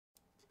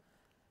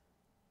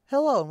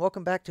Hello and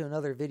welcome back to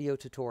another video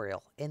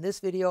tutorial. In this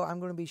video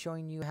I'm going to be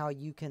showing you how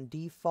you can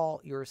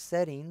default your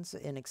settings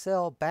in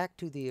Excel back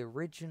to the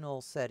original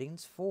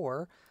settings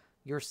for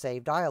your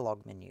save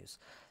dialog menus.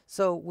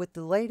 So with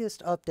the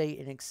latest update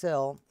in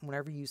Excel,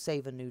 whenever you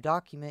save a new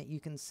document, you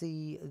can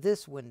see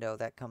this window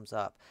that comes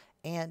up.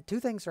 And two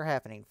things are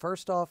happening.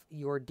 First off,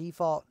 your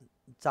default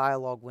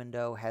dialog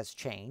window has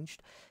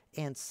changed.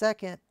 And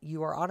second,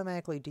 you are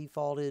automatically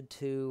defaulted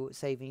to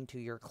saving to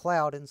your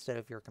cloud instead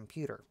of your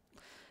computer.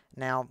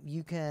 Now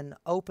you can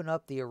open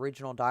up the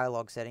original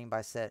dialog setting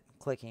by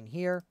clicking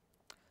here,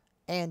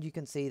 and you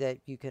can see that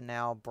you can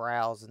now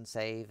browse and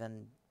save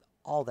and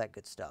all that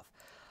good stuff.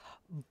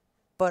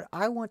 But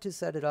I want to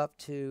set it up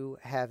to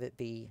have it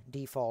be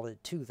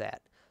defaulted to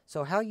that.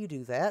 So how you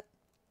do that,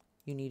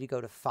 you need to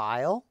go to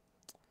File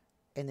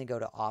and then go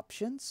to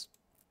Options.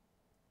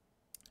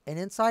 And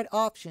inside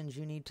Options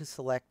you need to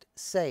select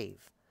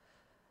Save.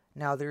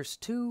 Now there's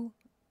two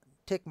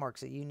tick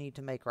marks that you need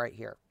to make right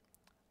here.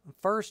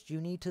 First,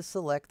 you need to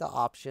select the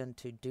option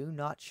to do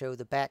not show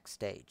the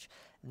backstage.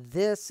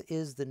 This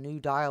is the new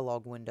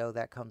dialog window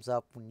that comes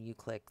up when you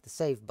click the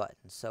save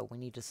button. So we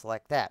need to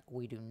select that.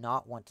 We do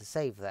not want to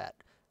save that,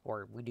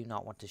 or we do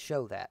not want to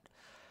show that.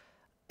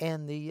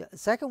 And the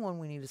second one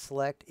we need to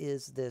select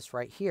is this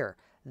right here.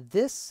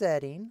 This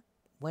setting,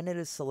 when it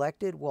is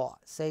selected, will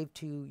save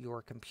to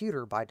your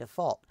computer by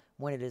default.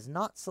 When it is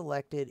not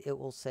selected, it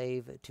will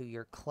save to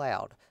your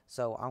cloud.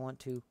 So I want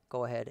to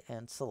go ahead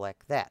and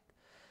select that.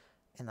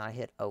 And I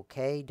hit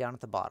OK down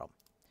at the bottom.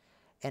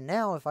 And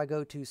now if I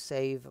go to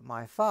save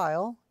my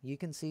file, you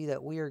can see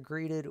that we are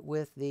greeted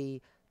with the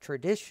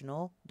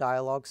traditional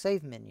dialog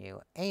save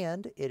menu,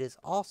 and it is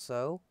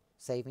also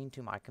saving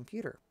to my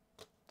computer.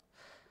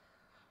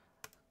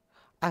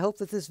 I hope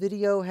that this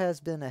video has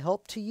been a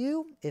help to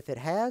you. If it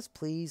has,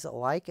 please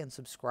like and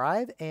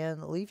subscribe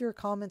and leave your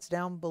comments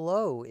down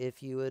below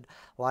if you would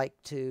like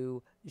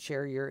to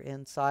share your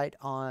insight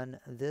on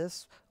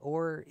this,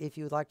 or if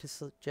you would like to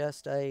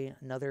suggest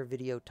another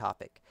video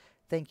topic.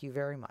 Thank you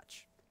very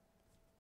much.